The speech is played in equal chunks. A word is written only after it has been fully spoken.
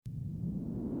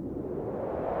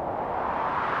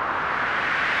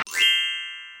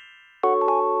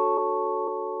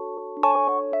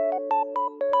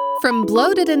From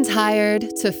bloated and tired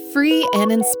to free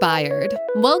and inspired,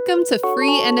 welcome to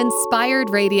Free and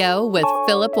Inspired Radio with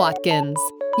Philip Watkins,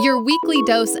 your weekly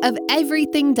dose of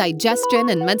everything digestion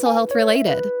and mental health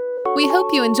related. We hope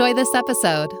you enjoy this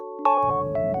episode.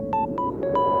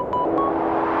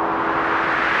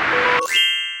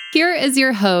 Here is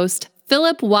your host,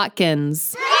 Philip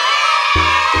Watkins.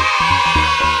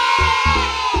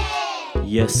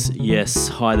 Yes.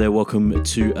 Hi there, welcome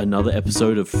to another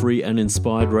episode of Free and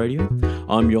Inspired Radio.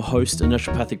 I'm your host and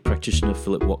naturopathic practitioner,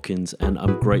 Philip Watkins, and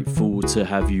I'm grateful to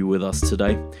have you with us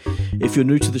today. If you're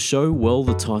new to the show, well,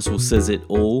 the title says it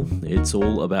all. It's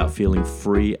all about feeling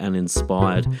free and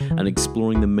inspired and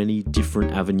exploring the many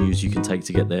different avenues you can take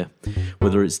to get there.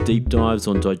 Whether it's deep dives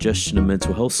on digestion and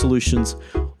mental health solutions,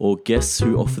 or guests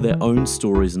who offer their own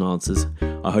stories and answers,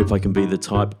 I hope I can be the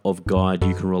type of guide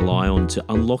you can rely on to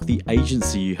unlock the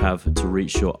agency you have to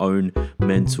reach your own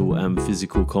mental and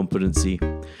physical competency.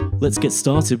 Let's get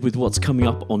started with what's coming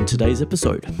up on today's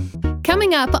episode.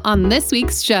 Coming up on this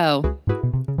week's show.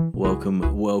 Welcome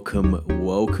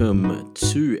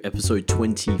to episode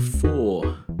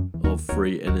 24 of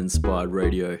Free and Inspired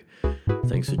Radio.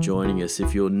 Thanks for joining us.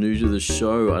 If you're new to the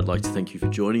show, I'd like to thank you for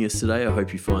joining us today. I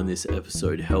hope you find this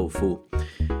episode helpful.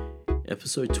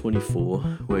 Episode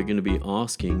 24, we're going to be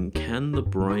asking, can the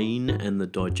brain and the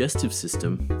digestive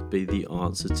system be the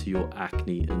answer to your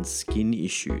acne and skin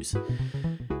issues?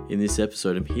 In this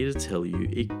episode, I'm here to tell you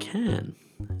it can.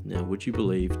 Now, would you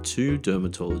believe two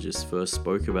dermatologists first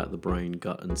spoke about the brain,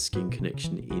 gut and skin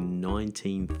connection in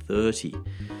 1930?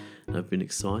 And I've been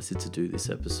excited to do this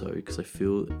episode because I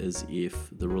feel as if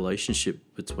the relationship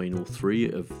between all three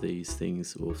of these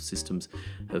things or systems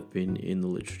have been in the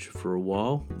literature for a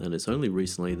while, and it's only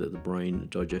recently that the brain,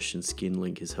 digestion, skin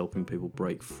link is helping people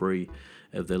break free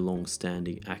of their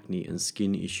long-standing acne and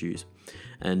skin issues.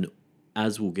 And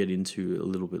as we'll get into a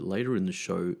little bit later in the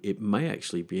show, it may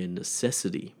actually be a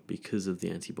necessity because of the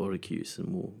antibiotic use,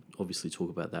 and we'll obviously talk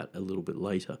about that a little bit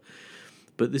later.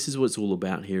 But this is what it's all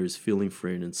about here, is feeling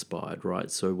free and inspired, right?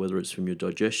 So whether it's from your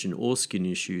digestion or skin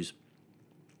issues,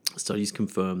 studies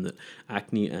confirm that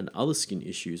acne and other skin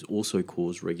issues also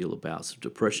cause regular bouts of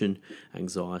depression,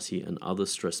 anxiety, and other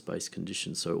stress-based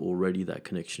conditions. So already that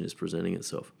connection is presenting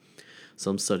itself.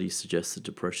 Some studies suggest that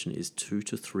depression is 2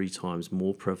 to 3 times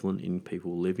more prevalent in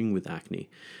people living with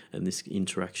acne, and this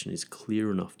interaction is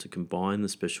clear enough to combine the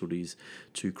specialties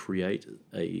to create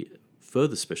a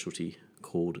further specialty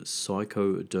called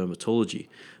psychodermatology,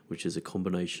 which is a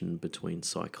combination between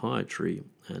psychiatry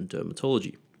and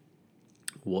dermatology.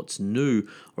 What's new,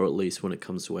 or at least when it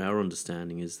comes to our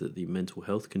understanding, is that the mental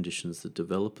health conditions that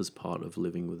develop as part of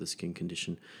living with a skin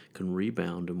condition can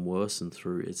rebound and worsen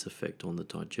through its effect on the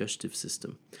digestive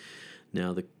system.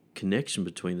 Now, the connection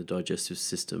between the digestive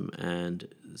system and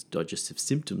digestive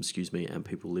symptoms, and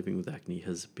people living with acne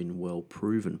has been well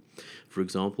proven. For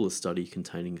example, a study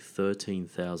containing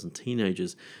 13,000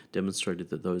 teenagers demonstrated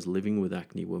that those living with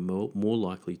acne were more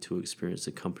likely to experience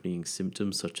accompanying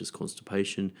symptoms such as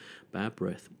constipation, bad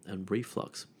breath, and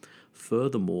reflux.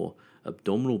 Furthermore,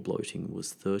 abdominal bloating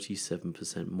was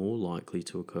 37% more likely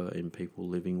to occur in people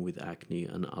living with acne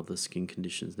and other skin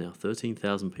conditions. Now,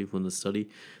 13,000 people in the study,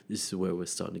 this is where we're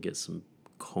starting to get some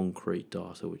concrete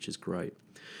data, which is great.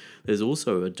 There's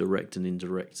also a direct and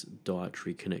indirect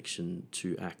dietary connection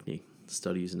to acne.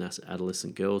 Studies in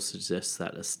adolescent girls suggest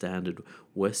that a standard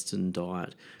Western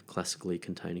diet, classically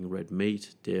containing red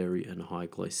meat, dairy, and high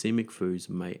glycemic foods,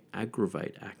 may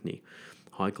aggravate acne.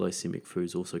 High glycemic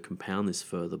foods also compound this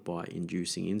further by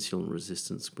inducing insulin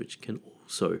resistance, which can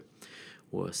also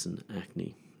worsen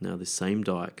acne. Now, this same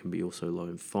diet can be also low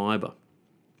in fiber,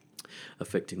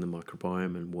 affecting the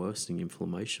microbiome and worsening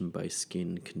inflammation-based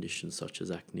skin conditions such as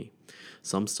acne.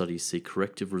 Some studies see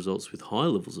corrective results with high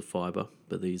levels of fiber,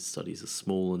 but these studies are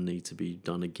small and need to be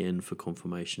done again for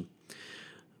confirmation.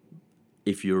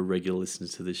 If you're a regular listener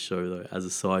to this show, though, as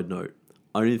a side note,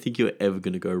 I don't think you're ever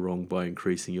going to go wrong by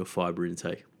increasing your fiber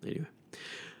intake. Anyway,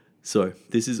 so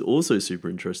this is also super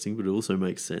interesting, but it also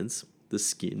makes sense. The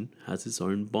skin has its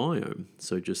own biome.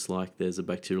 So just like there's a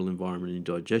bacterial environment in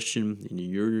digestion, in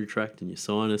your urinary tract, in your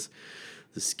sinus,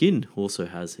 the skin also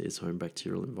has its own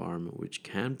bacterial environment, which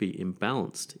can be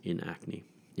imbalanced in acne.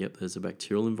 Yep, there's a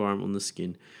bacterial environment on the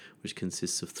skin, which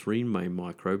consists of 3 main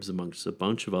microbes amongst a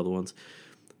bunch of other ones,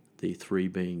 the 3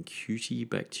 being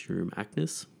Cutibacterium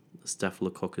acnes,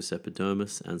 Staphylococcus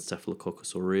epidermis, and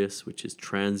Staphylococcus aureus, which is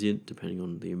transient depending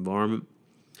on the environment.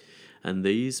 And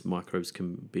these microbes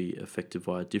can be affected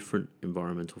via different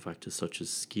environmental factors such as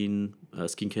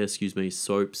skincare,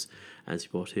 soaps,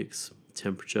 antibiotics,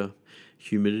 temperature,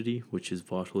 humidity, which is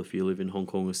vital if you live in Hong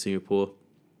Kong or Singapore,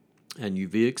 and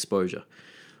UV exposure.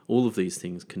 All of these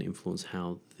things can influence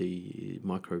how the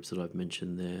microbes that I've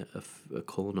mentioned there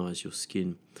colonize your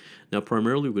skin. Now,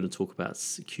 primarily, we're going to talk about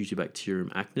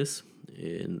Cutibacterium acnes,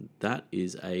 and that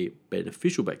is a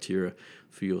beneficial bacteria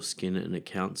for your skin and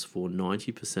accounts for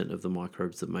 90% of the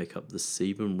microbes that make up the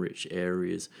sebum-rich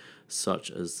areas, such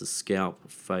as the scalp,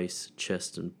 face,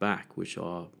 chest, and back, which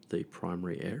are the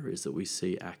primary areas that we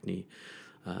see acne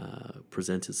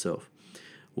present itself.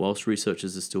 Whilst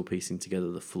researchers are still piecing together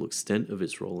the full extent of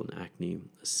its role in acne,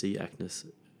 C. acnes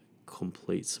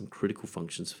completes some critical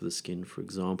functions for the skin. For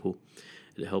example,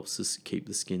 it helps us keep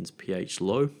the skin's pH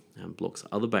low and blocks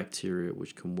other bacteria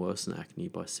which can worsen acne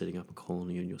by setting up a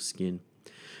colony on your skin.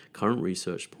 Current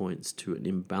research points to an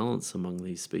imbalance among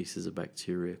these species of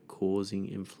bacteria causing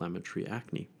inflammatory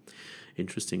acne.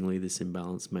 Interestingly, this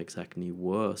imbalance makes acne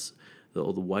worse. The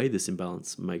way this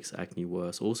imbalance makes acne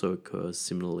worse also occurs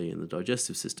similarly in the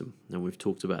digestive system. And we've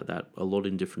talked about that a lot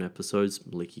in different episodes: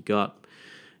 leaky gut,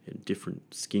 and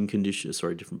different skin conditions,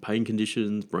 different pain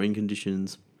conditions, brain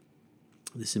conditions.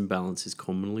 This imbalance is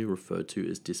commonly referred to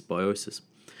as dysbiosis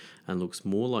and looks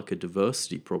more like a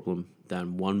diversity problem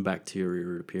than one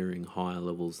bacteria appearing higher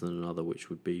levels than another, which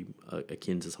would be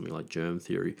akin to something like germ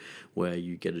theory, where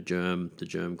you get a germ, the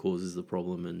germ causes the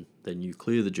problem, and then you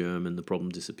clear the germ and the problem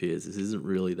disappears. This isn't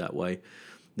really that way.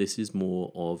 This is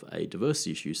more of a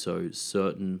diversity issue. So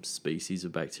certain species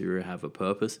of bacteria have a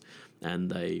purpose and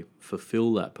they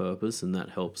fulfill that purpose, and that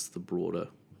helps the broader,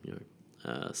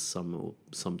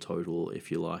 sum total, if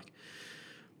you like.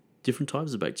 Different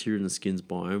types of bacteria in the skin's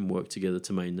biome work together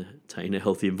to maintain a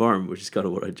healthy environment, which is kind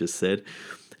of what I just said.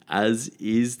 As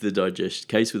is the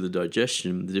case with the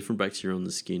digestion, the different bacteria on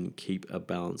the skin keep a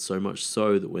balance, so much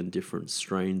so that when different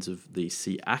strains of the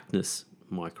C. acnes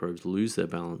microbes lose their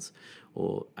balance,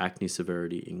 or acne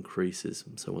severity increases.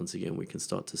 So once again, we can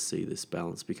start to see this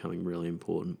balance becoming really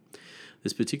important.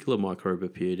 This particular microbe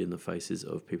appeared in the faces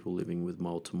of people living with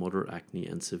mild to moderate acne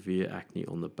and severe acne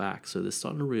on the back. So they're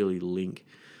starting to really link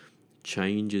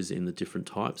changes in the different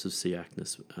types of C.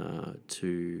 acnes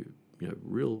to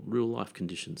real life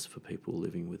conditions for people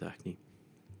living with acne.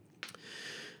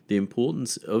 The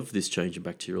importance of this change in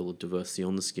bacterial diversity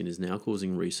on the skin is now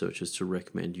causing researchers to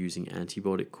recommend using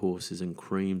antibiotic courses and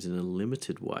creams in a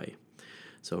limited way.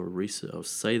 So I'll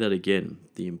say that again.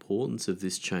 The importance of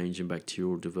this change in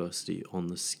bacterial diversity on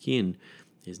the skin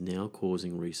is now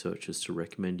causing researchers to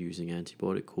recommend using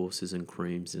antibiotic courses and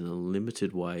creams in a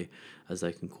limited way, as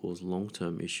they can cause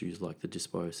long-term issues like the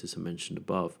dysbiosis I mentioned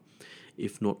above,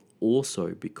 if not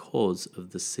also because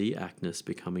of the C. acnes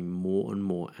becoming more and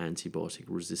more antibiotic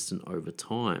resistant over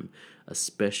time,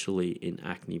 especially in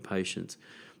acne patients.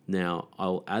 Now,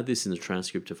 I'll add this in the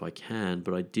transcript if I can,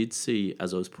 but I did see,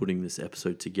 as I was putting this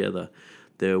episode together,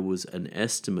 there was an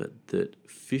estimate that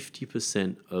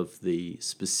 50% of the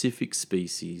specific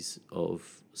species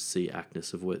of C.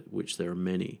 acnes, of which there are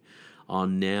many, are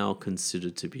now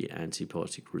considered to be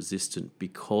antibiotic resistant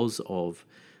because of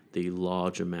the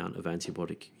large amount of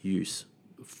antibiotic use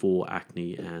for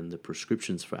acne and the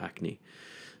prescriptions for acne.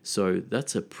 So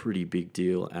that's a pretty big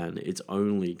deal, and it's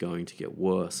only going to get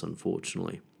worse,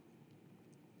 unfortunately.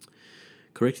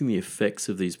 Correcting the effects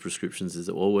of these prescriptions is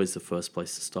always the first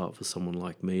place to start for someone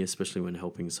like me, especially when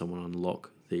helping someone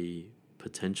unlock the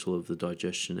potential of the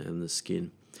digestion and the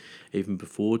skin. Even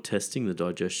before testing the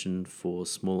digestion for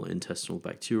small intestinal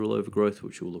bacterial overgrowth,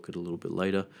 which we'll look at a little bit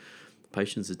later,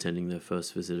 patients attending their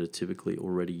first visit are typically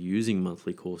already using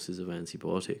monthly courses of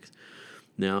antibiotics.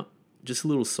 Now, just a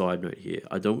little side note here.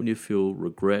 I don't want you to feel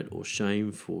regret or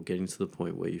shame for getting to the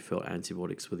point where you felt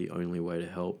antibiotics were the only way to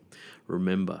help.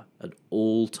 Remember, at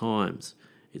all times,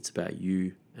 it's about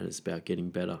you and it's about getting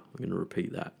better. I'm going to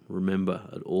repeat that. Remember,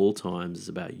 at all times, it's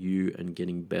about you and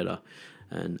getting better.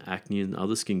 And acne and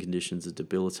other skin conditions are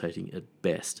debilitating at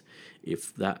best.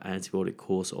 If that antibiotic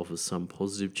course offers some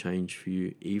positive change for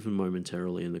you, even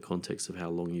momentarily in the context of how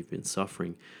long you've been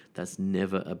suffering, that's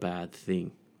never a bad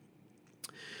thing.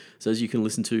 So as you can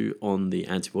listen to on the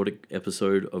antibiotic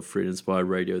episode of Free and Inspired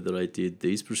Radio that I did,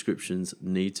 these prescriptions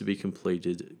need to be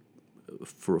completed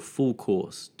for a full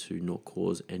course to not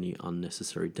cause any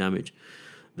unnecessary damage.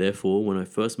 Therefore, when I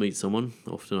first meet someone,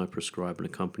 often I prescribe an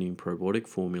accompanying probiotic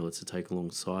formula to take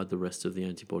alongside the rest of the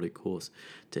antibiotic course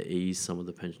to ease some of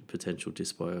the potential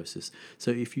dysbiosis.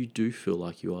 So if you do feel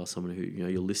like you are someone who,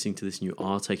 you're listening to this and you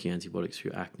are taking antibiotics for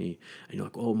your acne, and you're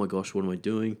like, oh my gosh, what am I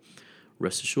doing?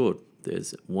 Rest assured,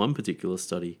 there's one particular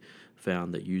study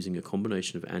found that using a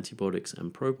combination of antibiotics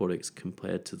and probiotics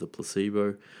compared to the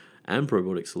placebo and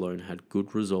probiotics alone had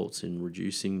good results in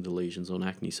reducing the lesions on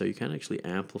acne. So you can actually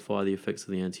amplify the effects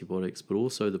of the antibiotics, but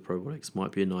also the probiotics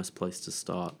might be a nice place to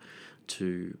start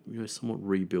to somewhat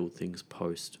rebuild things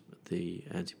post the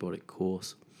antibiotic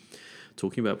course.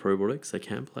 Talking about probiotics, they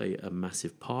can play a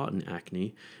massive part in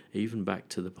acne, even back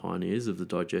to the pioneers of the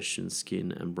digestion,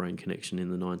 skin and brain connection in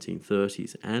the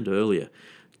 1930s and earlier,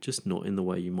 just not in the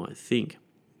way you might think.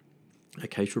 A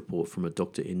case report from a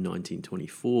doctor in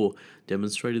 1924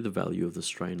 demonstrated the value of the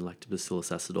strain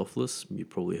Lactobacillus acidophilus, you've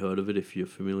probably heard of it if you're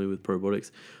familiar with probiotics,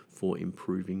 for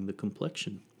improving the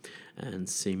complexion and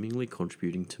seemingly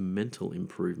contributing to mental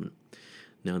improvement.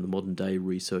 Now, in the modern day,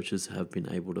 researchers have been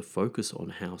able to focus on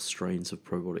how strains of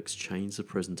probiotics change the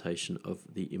presentation of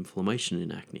the inflammation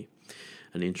in acne.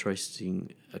 An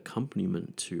interesting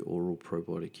accompaniment to oral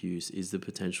probiotic use is the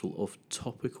potential of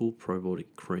topical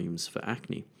probiotic creams for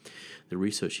acne. The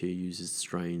research here uses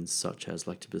strains such as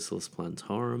Lactobacillus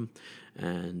plantarum,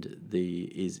 and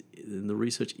the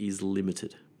research is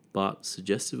limited, but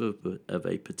suggestive of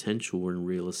a potential in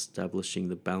re-establishing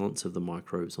the balance of the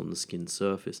microbes on the skin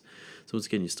surface. So once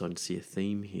again, you're starting to see a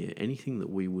theme here. Anything that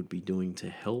we would be doing to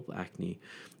help acne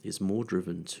is more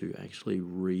driven to actually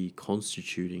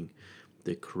reconstituting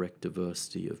the correct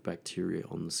diversity of bacteria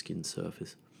on the skin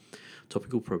surface.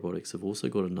 Topical probiotics have also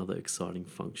got another exciting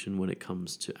function when it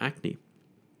comes to acne,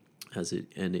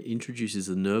 it introduces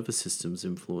the nervous system's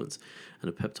influence and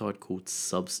a peptide called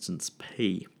substance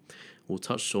P. We'll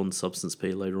touch on substance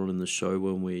P later on in the show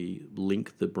when we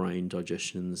link the brain,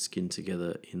 digestion, and the skin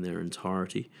together in their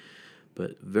entirety.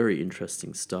 But very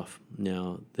interesting stuff.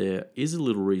 Now, there is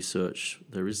little research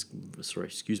on the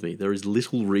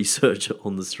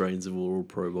strains of oral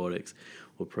probiotics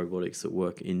or probiotics that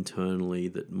work internally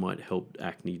that might help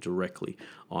acne directly,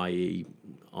 i.e.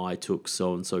 I took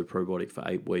so-and-so probiotic for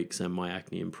 8 weeks and my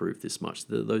acne improved this much.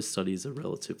 Those studies are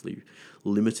relatively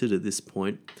limited at this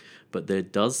point, but there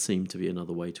does seem to be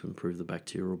another way to improve the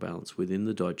bacterial balance within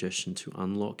the digestion to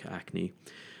unlock acne.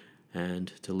 And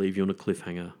to leave you on a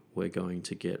cliffhanger, we're going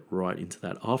to get right into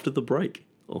that after the break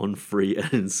on Free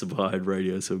and Inspired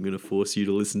Radio. So I'm going to force you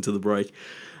to listen to the break.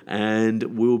 And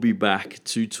we'll be back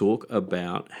to talk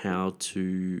about how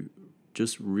to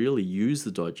just really use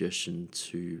the digestion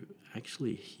to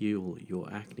actually heal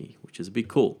your acne, which is a big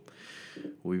call.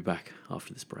 We'll be back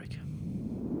after this break.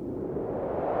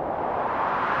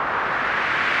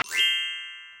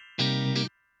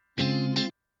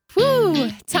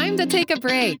 Whew, time to take a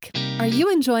break. Are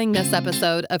you enjoying this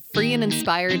episode of Free and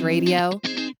Inspired Radio?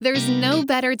 There's no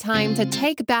better time to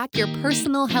take back your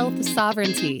personal health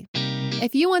sovereignty.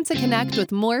 If you want to connect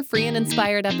with more free and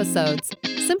inspired episodes,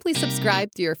 simply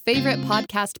subscribe to your favorite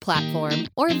podcast platform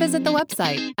or visit the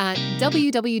website at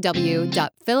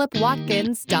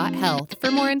www.philipwatkins.health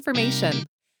for more information.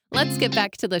 Let's get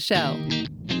back to the show.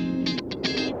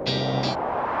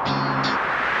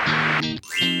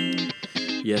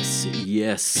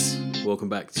 Yes. Welcome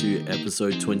back to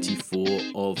episode 24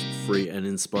 of Free and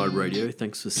Inspired Radio.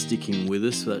 Thanks for sticking with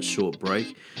us for that short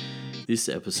break. This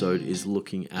episode is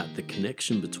looking at the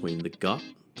connection between the gut,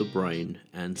 the brain,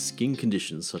 and skin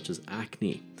conditions such as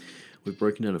acne. We've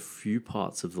broken down a few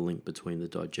parts of the link between the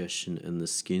digestion and the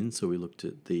skin. So we looked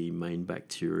at the main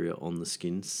bacteria on the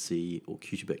skin, C or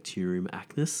Cutibacterium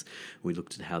acnes. We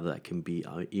looked at how that can be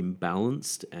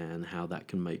imbalanced and how that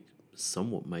can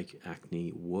somewhat make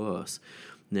acne worse.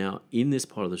 Now, in this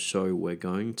part of the show, we're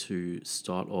going to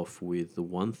start off with the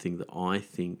one thing that I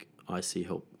think I see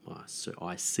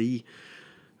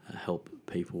help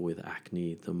people with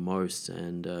acne the most,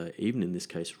 and even in this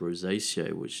case,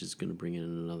 rosacea, which is going to bring in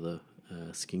another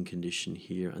skin condition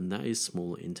here, and that is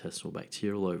small intestinal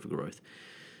bacterial overgrowth.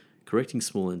 Correcting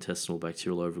small intestinal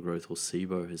bacterial overgrowth, or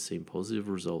SIBO, has seen positive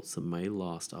results that may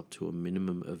last up to a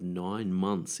minimum of 9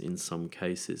 months in some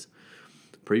cases.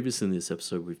 Previously in this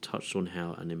episode, we've touched on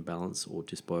how an imbalance or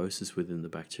dysbiosis within the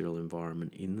bacterial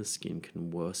environment in the skin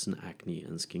can worsen acne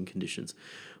and skin conditions.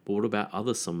 But what about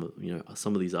some of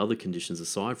these other conditions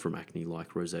aside from acne, like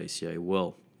rosacea?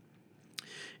 Well,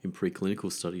 in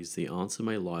preclinical studies, the answer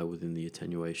may lie within the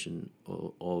attenuation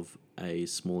of a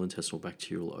small intestinal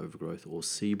bacterial overgrowth, or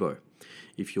SIBO.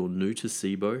 If you're new to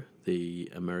SIBO,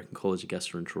 the American College of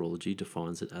Gastroenterology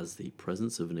defines it as the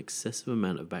presence of an excessive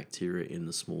amount of bacteria in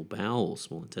the small bowel or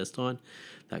small intestine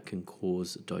that can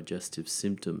cause digestive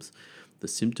symptoms. The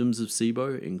symptoms of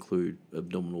SIBO include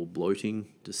abdominal bloating,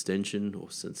 distension or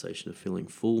sensation of feeling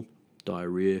full,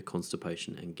 diarrhea,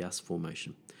 constipation, and gas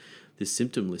formation. This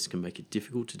symptom list can make it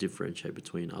difficult to differentiate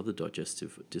between other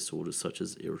digestive disorders such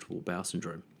as irritable bowel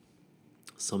syndrome.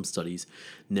 Some studies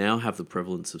now have the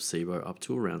prevalence of SIBO up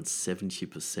to around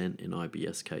 70% in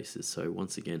IBS cases. So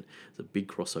once again, there's a big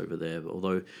crossover there.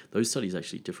 Although those studies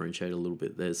actually differentiate a little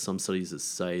bit. There's some studies that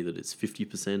say that it's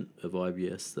 50% of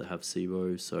IBS that have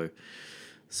SIBO. So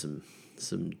some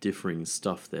some differing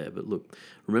stuff there. But look,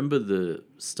 remember the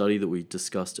study that we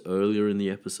discussed earlier in the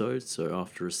episode? So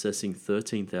after assessing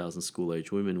 13,000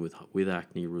 school-age women with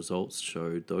acne, results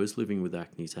showed those living with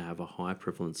acne to have a high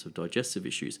prevalence of digestive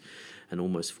issues and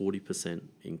almost 40%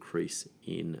 increase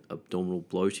in abdominal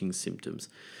bloating symptoms.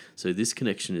 So this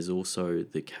connection is also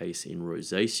the case in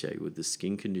rosacea, with the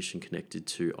skin condition connected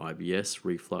to IBS,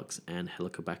 reflux, and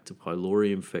Helicobacter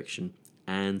pylori infection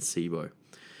and SIBO.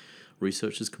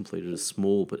 Researchers completed a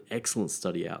small but excellent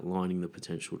study outlining the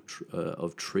potential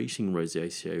of treating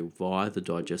rosacea via the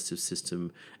digestive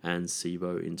system and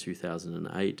SIBO in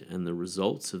 2008, and the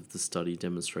results of the study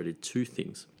demonstrated two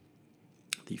things.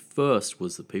 The first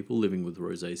was that people living with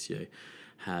rosacea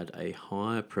had a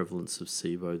higher prevalence of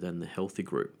SIBO than the healthy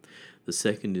group. The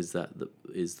second is that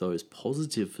those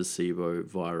positive for SIBO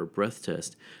via a breath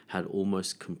test had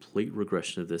almost complete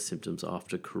regression of their symptoms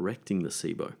after correcting the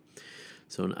SIBO.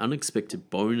 So an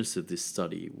unexpected bonus of this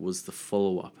study was the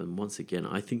follow-up, and once again,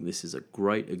 I think this is a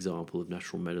great example of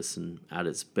natural medicine at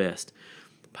its best.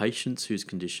 Patients whose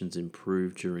conditions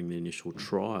improved during the initial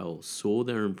trial saw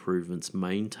their improvements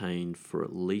maintained for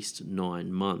at least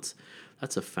 9 months.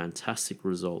 That's a fantastic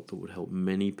result that would help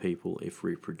many people if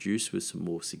reproduced with some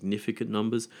more significant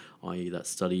numbers, i.e. that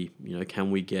study,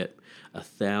 can we get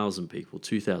 1,000 people,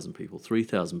 2,000 people,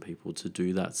 3,000 people to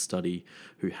do that study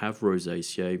who have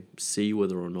rosacea, see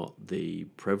whether or not the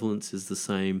prevalence is the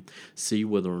same, see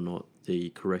whether or not the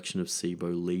correction of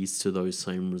SIBO leads to those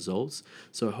same results.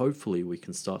 So hopefully we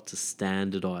can start to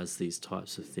standardize these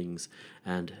types of things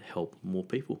and help more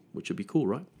people, which would be cool,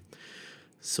 right?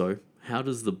 So how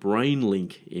does the brain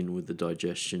link in with the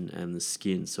digestion and the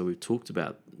skin? So we've talked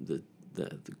about the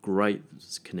great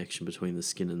connection between the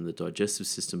skin and the digestive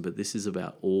system, but this is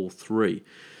about all three.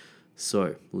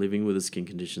 So living with a skin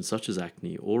condition such as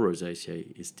acne or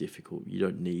rosacea is difficult. You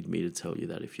don't need me to tell you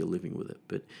that if you're living with it,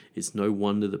 but it's no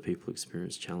wonder that people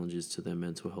experience challenges to their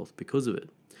mental health because of it.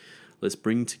 Let's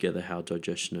bring together how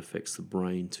digestion affects the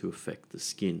brain to affect the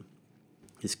skin.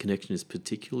 This connection is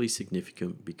particularly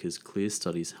significant because clear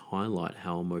studies highlight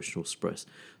how emotional stress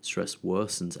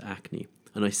worsens acne.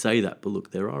 And I say that, but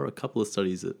look, there are a couple of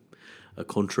studies that are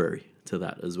contrary to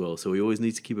that as well. So we always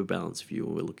need to keep a balanced view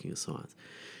when we're looking at science.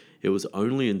 It was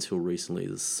only until recently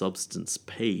the substance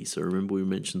P, so remember we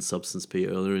mentioned substance P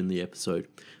earlier in the episode,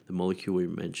 the molecule we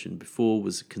mentioned before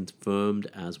was confirmed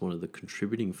as one of the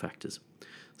contributing factors.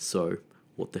 So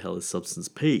what the hell is substance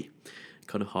P? It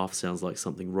kind of half sounds like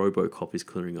something RoboCop is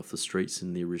clearing off the streets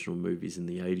in the original movies in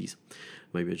the 80s.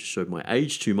 Maybe I just showed my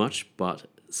age too much, but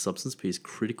substance P is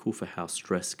critical for how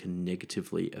stress can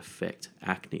negatively affect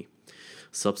acne.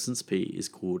 Substance P is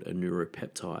called a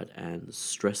neuropeptide, and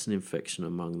stress and infection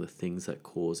among the things that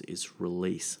cause its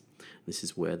release. This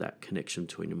is where that connection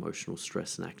between emotional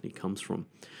stress and acne comes from.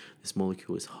 This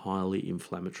molecule is highly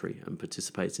inflammatory and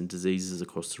participates in diseases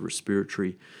across the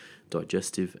respiratory,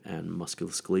 digestive, and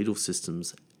musculoskeletal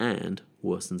systems and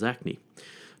worsens acne.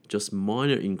 Just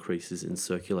minor increases in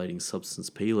circulating substance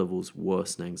P levels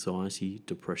worsen anxiety,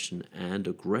 depression, and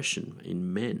aggression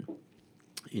in men.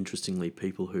 Interestingly,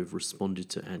 people who have responded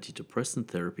to antidepressant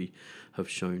therapy have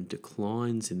shown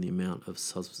declines in the amount of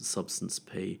substance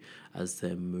P as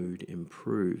their mood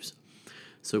improves.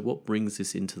 So what brings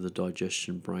this into the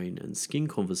digestion, brain, and skin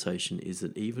conversation is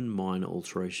that even minor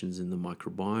alterations in the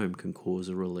microbiome can cause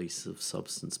a release of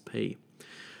substance P.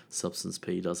 Substance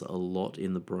P does a lot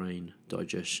in the brain,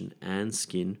 digestion, and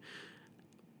skin,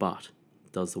 but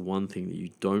does the one thing that you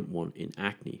don't want in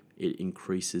acne. It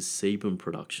increases sebum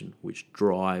production, which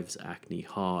drives acne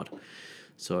hard.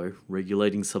 So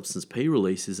regulating substance P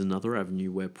release is another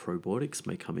avenue where probiotics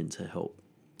may come in to help.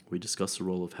 We discussed the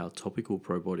role of how topical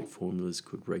probiotic formulas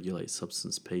could regulate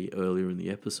substance P earlier in the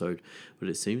episode, but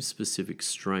it seems specific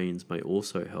strains may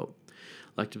also help.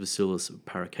 Lactobacillus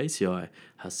paracasei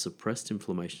has suppressed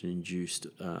inflammation induced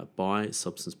by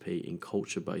substance P in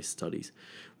culture-based studies.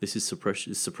 This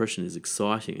suppression is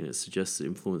exciting, and it suggests that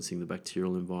influencing the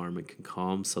bacterial environment can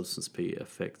calm substance P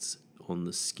effects on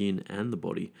the skin and the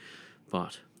body.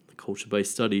 But the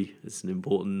culture-based study, it's an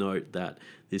important note that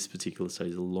this particular study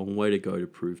is a long way to go to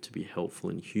prove to be helpful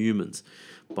in humans,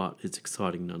 but it's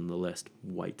exciting nonetheless.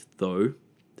 Wait, though,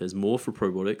 there's more for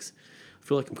probiotics. I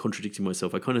feel like I'm contradicting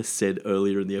myself. I kind of said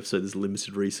earlier in the episode there's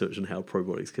limited research on how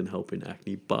probiotics can help in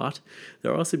acne, but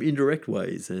there are some indirect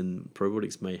ways, and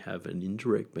probiotics may have an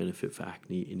indirect benefit for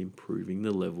acne in improving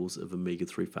the levels of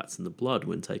omega-3 fats in the blood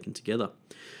when taken together.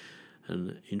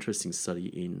 An interesting study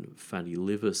in fatty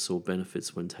liver saw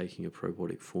benefits when taking a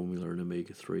probiotic formula and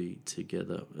omega-3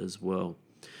 together as well.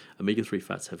 Omega-3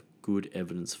 fats have good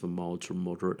evidence for mild to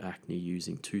moderate acne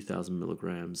using 2,000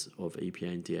 milligrams of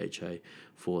EPA and DHA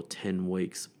for 10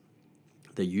 weeks.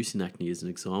 Their use in acne is an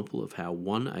example of how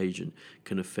one agent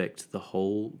can affect the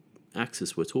whole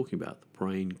axis we're talking about, the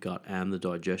brain, gut, and the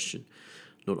digestion.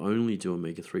 Not only do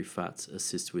omega-3 fats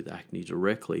assist with acne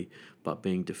directly, but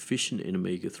being deficient in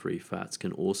omega-3 fats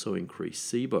can also increase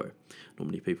SIBO. Not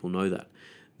many people know that.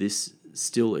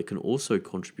 It can also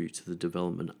contribute to the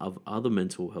development of other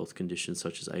mental health conditions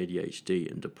such as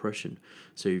ADHD and depression.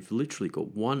 So you've literally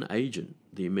got one agent,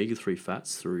 the omega-3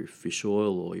 fats through fish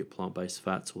oil or your plant-based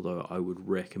fats, although I would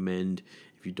recommend,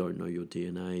 if you don't know your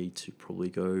DNA, to probably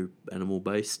go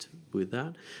animal-based with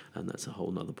that. And that's a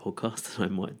whole nother podcast that I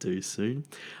might do soon.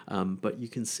 But you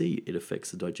can see it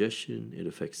affects the digestion, it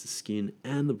affects the skin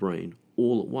and the brain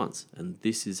all at once. And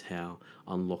this is how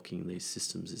unlocking these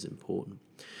systems is important.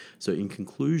 So in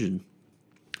conclusion,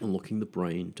 unlocking the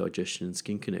brain, digestion, and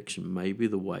skin connection may be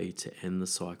the way to end the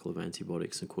cycle of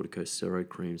antibiotics and corticosteroid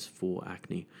creams for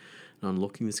acne. And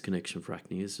unlocking this connection for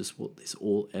acne is just what this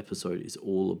episode is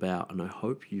all about. And I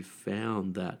hope you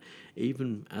found that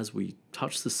even as we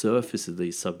touch the surface of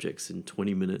these subjects in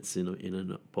 20 minutes in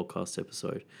a podcast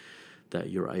episode,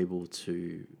 that you're able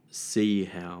to see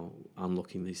how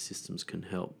unlocking these systems can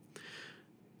help.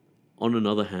 On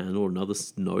another hand, or another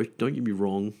note, don't get me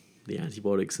wrong, the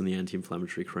antibiotics and the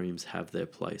anti-inflammatory creams have their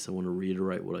place. I want to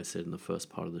reiterate what I said in the first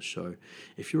part of the show.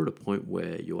 If you're at a point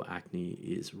where your acne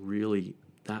is really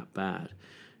that bad,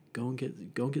 go and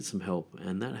get some help,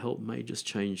 and that help may just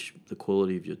change the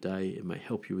quality of your day. It may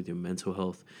help you with your mental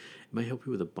health. It may help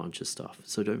you with a bunch of stuff.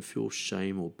 So don't feel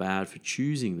shame or bad for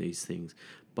choosing these things,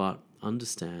 but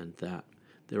understand that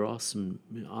there are some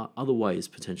other ways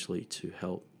potentially to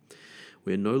help.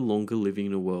 We are no longer living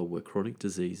in a world where chronic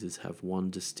diseases have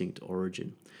one distinct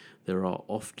origin. There are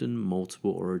often multiple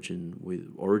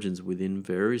origins within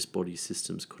various body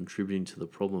systems contributing to the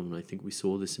problem, and I think we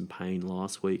saw this in pain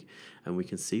last week, and we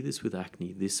can see this with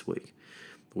acne this week.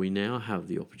 We now have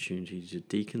the opportunity to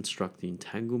deconstruct the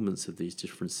entanglements of these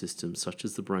different systems, such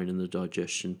as the brain and the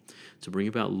digestion, to bring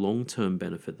about long-term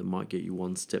benefit that might get you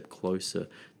one step closer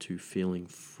to feeling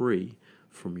free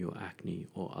from your acne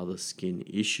or other skin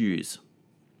issues.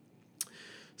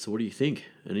 So what do you think?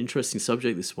 An interesting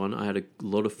subject, this one. I had a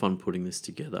lot of fun putting this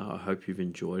together. I hope you've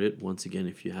enjoyed it. Once again,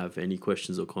 if you have any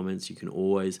questions or comments, you can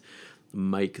always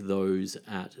make those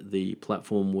at the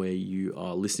platform where you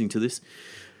are listening to this.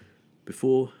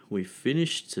 Before we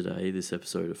finish today, this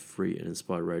episode of Free and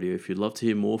Inspired Radio, if you'd love to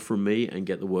hear more from me and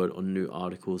get the word on new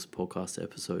articles, podcast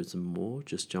episodes, and more,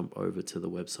 just jump over to the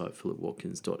website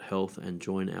philipwatkins.health and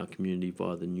join our community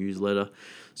via the newsletter,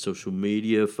 social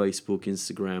media, Facebook,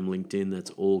 Instagram, LinkedIn.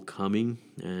 That's all coming.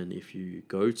 And if you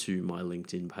go to my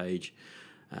LinkedIn page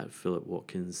at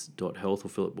philipwatkins.health or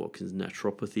Philip Watkins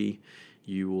Naturopathy,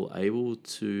 you'll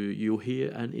hear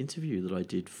an interview that I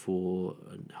did for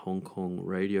Hong Kong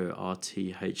radio,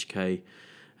 RTHK,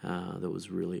 that was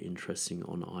really interesting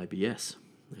on IBS.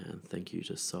 And thank you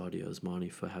to Sadia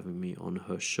Osmani for having me on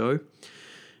her show.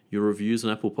 Your reviews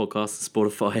on Apple Podcasts and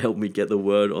Spotify help me get the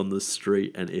word on the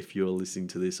street. And if you're listening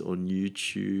to this on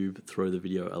YouTube, throw the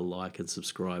video a like and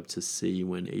subscribe to see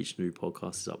when each new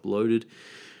podcast is uploaded.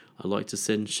 I'd like to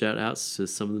send shout outs to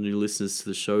some of the new listeners to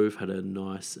the show. We've had a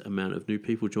nice amount of new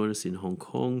people join us in Hong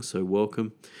Kong, so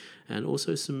welcome. And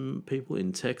also some people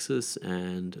in Texas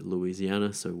and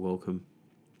Louisiana, so welcome.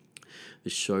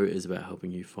 This show is about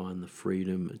helping you find the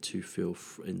freedom to feel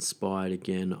inspired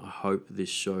again. I hope this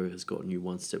show has gotten you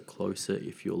one step closer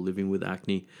if you're living with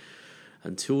acne.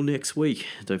 Until next week,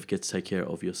 don't forget to take care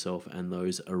of yourself and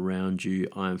those around you.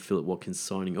 I am Philip Watkins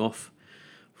signing off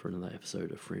for another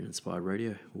episode of Free and Inspired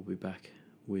Radio. We'll be back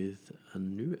with a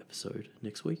new episode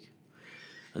next week.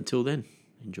 Until then,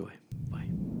 enjoy. Bye.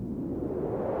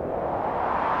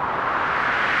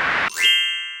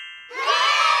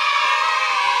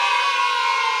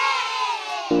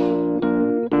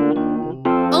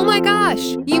 Oh my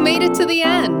gosh, you made it to the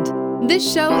end.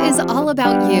 This show is all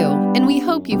about you, and we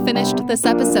hope you finished this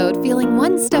episode feeling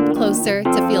one step closer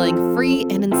to feeling free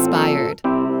and inspired.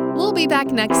 We'll be back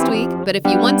next week, but if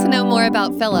you want to know more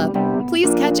about Philip,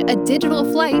 please catch a digital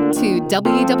flight to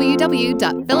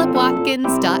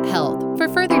www.philipwatkins.health for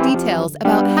further details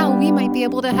about how we might be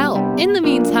able to help. In the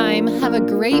meantime, have a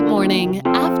great morning,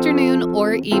 afternoon,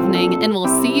 or evening, and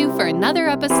we'll see you for another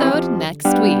episode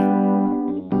next week.